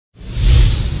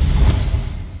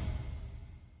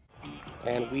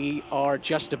And we are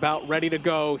just about ready to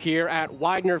go here at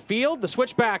Weidner Field. The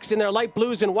Switchbacks in their light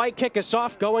blues and white kick us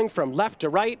off, going from left to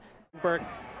right. Berg,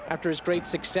 after his great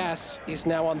success, is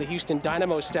now on the Houston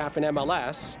Dynamo staff in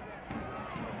MLS.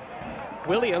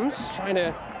 Williams trying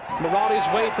to maraud his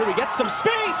way through. He gets some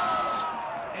space,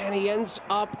 and he ends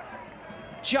up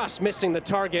just missing the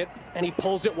target, and he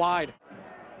pulls it wide.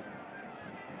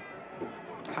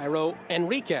 Jairo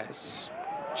Enriquez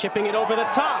chipping it over the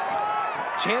top.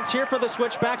 Chance here for the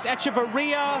Switchbacks.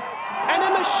 Echeverria, and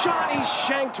then the shot, he's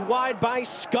shanked wide by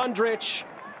Skundrich,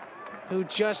 who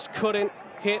just couldn't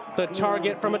hit the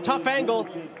target from a tough angle.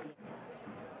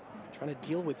 Trying to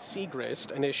deal with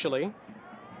Segrist initially.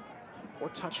 Poor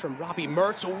touch from Robbie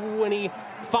Mertz. Ooh, and he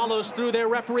follows through there.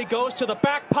 Referee goes to the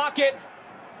back pocket.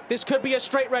 This could be a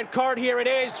straight red card. Here it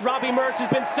is. Robbie Mertz has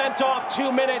been sent off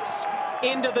 2 minutes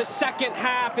into the second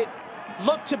half. It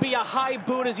looked to be a high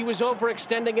boot as he was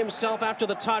overextending himself after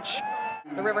the touch.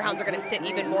 The Riverhounds are going to sit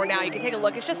even more now. You can take a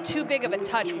look. It's just too big of a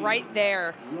touch right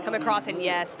there. Come across, and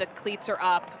yes, the cleats are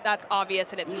up. That's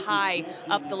obvious, and it's high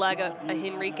up the leg of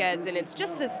Enriquez, and it's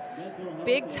just this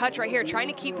big touch right here, trying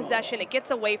to keep possession. It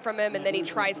gets away from him, and then he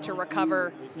tries to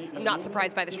recover. I'm not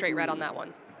surprised by the straight red on that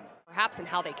one. Perhaps in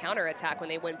how they counterattack when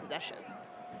they win possession.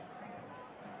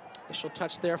 Initial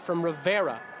touch there from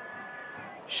Rivera.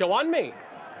 Showunmi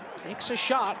takes a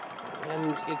shot,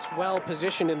 and it's well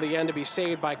positioned in the end to be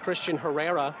saved by Christian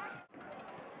Herrera.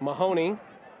 Mahoney.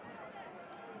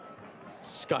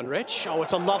 Skundrich. Oh,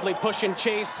 it's a lovely push and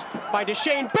chase by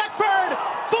Deshane. Beckford!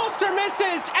 Foster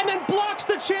misses and then blocks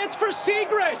the chance for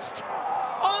Segrist.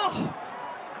 Oh!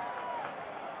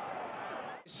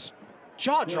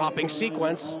 Jaw-dropping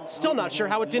sequence. Still not sure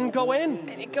how it didn't go in.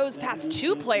 And it goes past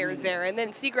 2 players there, and then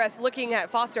Segrist looking at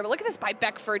Foster. But look at this by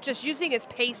Beckford, just using his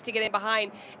pace to get in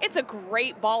behind. It's a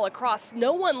great ball across.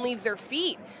 No one leaves their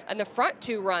feet on the front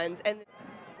 2 runs. And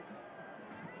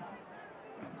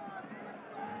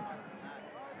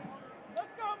let's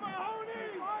go,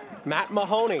 Mahoney! Matt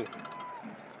Mahoney.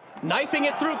 Knifing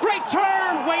it through. Great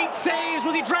turn. Wade saves.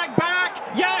 Was he dragged back?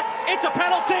 Yes, it's a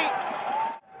penalty.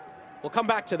 We'll come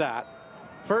back to that.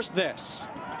 First this,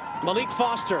 Maalique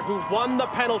Foster, who won the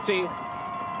penalty,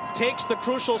 takes the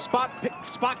crucial spot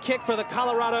kick for the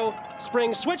Colorado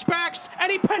Springs Switchbacks,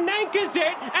 and he panenkas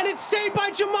it, and it's saved by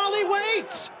Jamali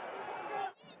Waite.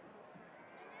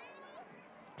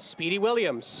 Speedy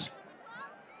Williams.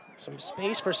 Some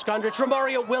space for Skundrich.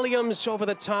 Romario Williams over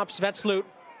the top. Zwetsloot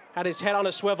had his head on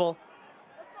a swivel.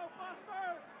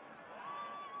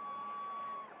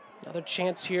 Another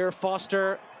chance here,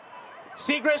 Foster.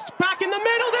 Segrist back in the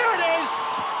middle, there it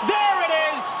is! There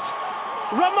it is!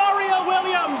 Romario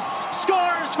Williams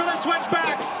scores for the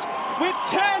Switchbacks with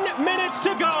 10 minutes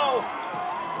to go.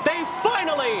 They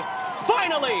finally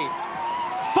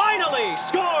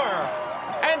score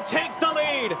and take the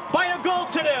lead by a goal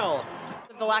to 0.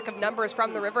 The lack of numbers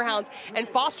from the Riverhounds, and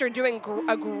Foster doing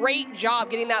a great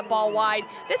job getting that ball wide.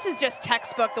 This is just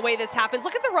textbook the way this happens.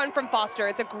 Look at the run from Foster.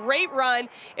 It's a great run.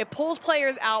 It pulls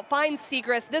players out, finds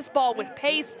Segrist. This ball with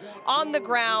pace on the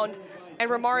ground,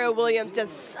 and Romario Williams does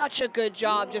such a good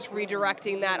job just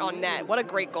redirecting that on net. What a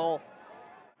great goal.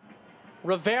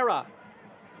 Rivera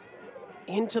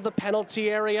into the penalty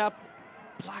area.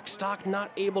 Blackstock not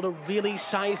able to really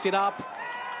size it up.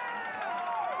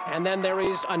 And then there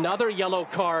is another yellow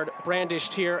card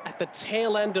brandished here at the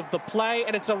tail end of the play,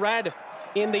 and it's a red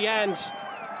in the end.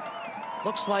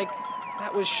 Looks like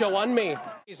that was Showunmi.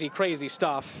 Crazy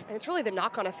stuff. And it's really the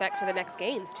knock-on effect for the next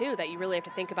games, too, that you really have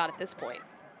to think about at this point.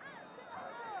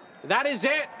 That is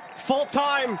it. Full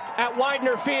time at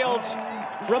Weidner Field.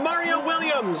 Romario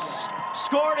Williams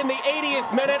scored in the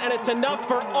 80th minute, and it's enough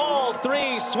for all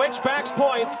 3 Switchbacks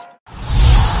points.